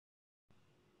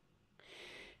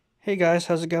Hey guys,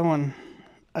 how's it going?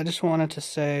 I just wanted to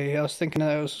say, I was thinking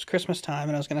that it was Christmas time,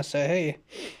 and I was going to say, hey,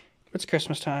 it's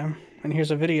Christmas time, and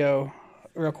here's a video,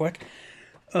 real quick,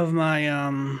 of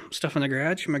my stuff in the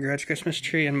garage, my garage Christmas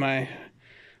tree, and my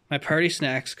party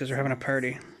snacks, because we're having a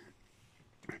party.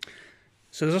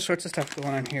 So there's all sorts of stuff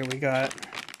going on here. We got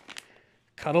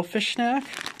cuttlefish snack,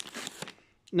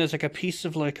 and there's like a piece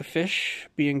of like a fish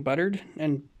being buttered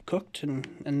and cooked,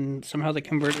 and somehow they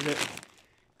converted it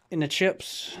into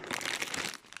chips.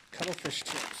 Cuttlefish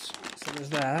chips. So there's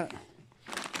that.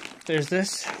 There's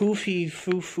this hoofy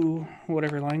foo-foo,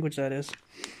 whatever language that is.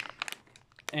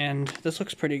 And this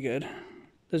looks pretty good.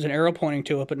 There's an arrow pointing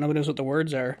to it, but nobody knows what the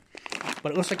words are.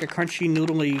 But it looks like a crunchy,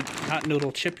 noodly, hot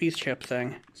noodle chippy chip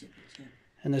thing.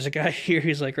 And there's a guy here,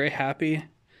 he's like very happy.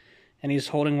 And he's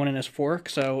holding one in his fork.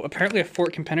 So apparently a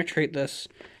fork can penetrate this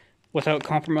without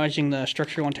compromising the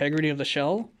structural integrity of the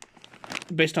shell.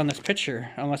 Based on this picture,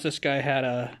 unless this guy had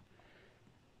a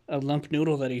lump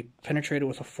noodle that he penetrated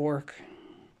with a fork.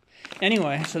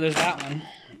 Anyway, so there's that one.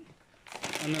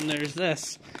 And then there's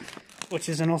this, which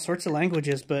is in all sorts of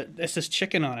languages, but this is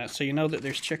chicken on it, so you know that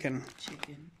there's chicken.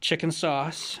 Chicken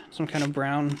sauce, some kind of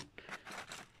brown,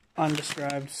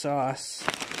 undescribed sauce.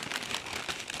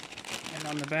 And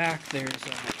on the back, there's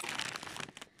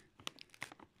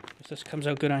if this comes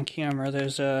out good on camera,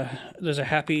 there's a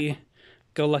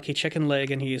happy-go-lucky chicken leg,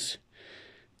 and he's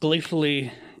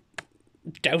gleefully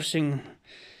dousing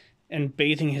and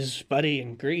bathing his buddy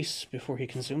in grease before he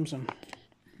consumes them.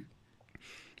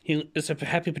 It's a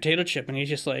happy potato chip, and he's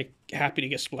just like happy to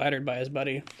get splattered by his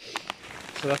buddy.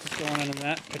 So that's what's going on in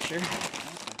that picture.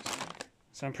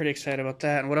 So I'm pretty excited about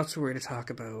that. And what else are we going to talk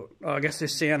about? Oh, I guess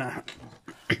there's Santa.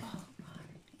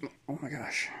 Oh my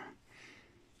gosh.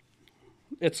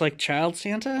 It's like child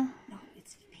Santa? No,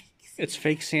 it's fake Santa. It's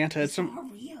fake Santa. It's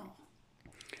not real.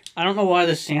 I don't know why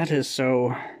this Santa is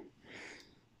so,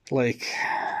 like,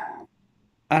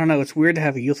 I don't know, it's weird to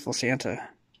have a youthful Santa.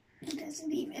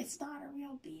 It's not a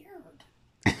real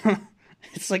beard.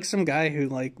 It's like some guy who,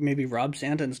 like, maybe robbed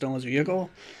Santa and stole his vehicle.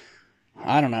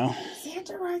 I don't know.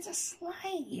 Santa rides a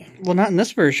sleigh. Well, not in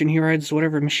this version. He rides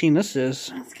whatever machine this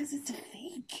is. That's because it's a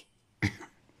fake.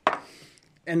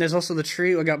 And there's also the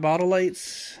tree. We got bottle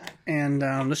lights. And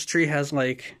this tree has,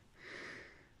 like,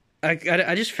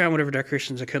 I just found whatever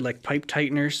decorations I could, like pipe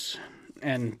tighteners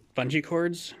and bungee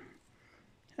cords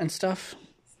and stuff.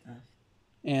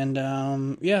 And,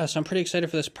 yeah, so I'm pretty excited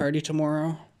for this party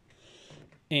tomorrow.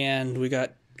 And we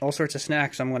got all sorts of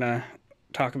snacks I'm going to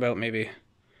talk about maybe.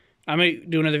 I might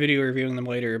do another video reviewing them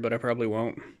later, but I probably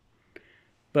won't.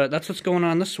 But that's what's going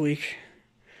on this week.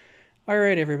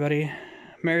 Alright, everybody.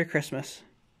 Merry Christmas.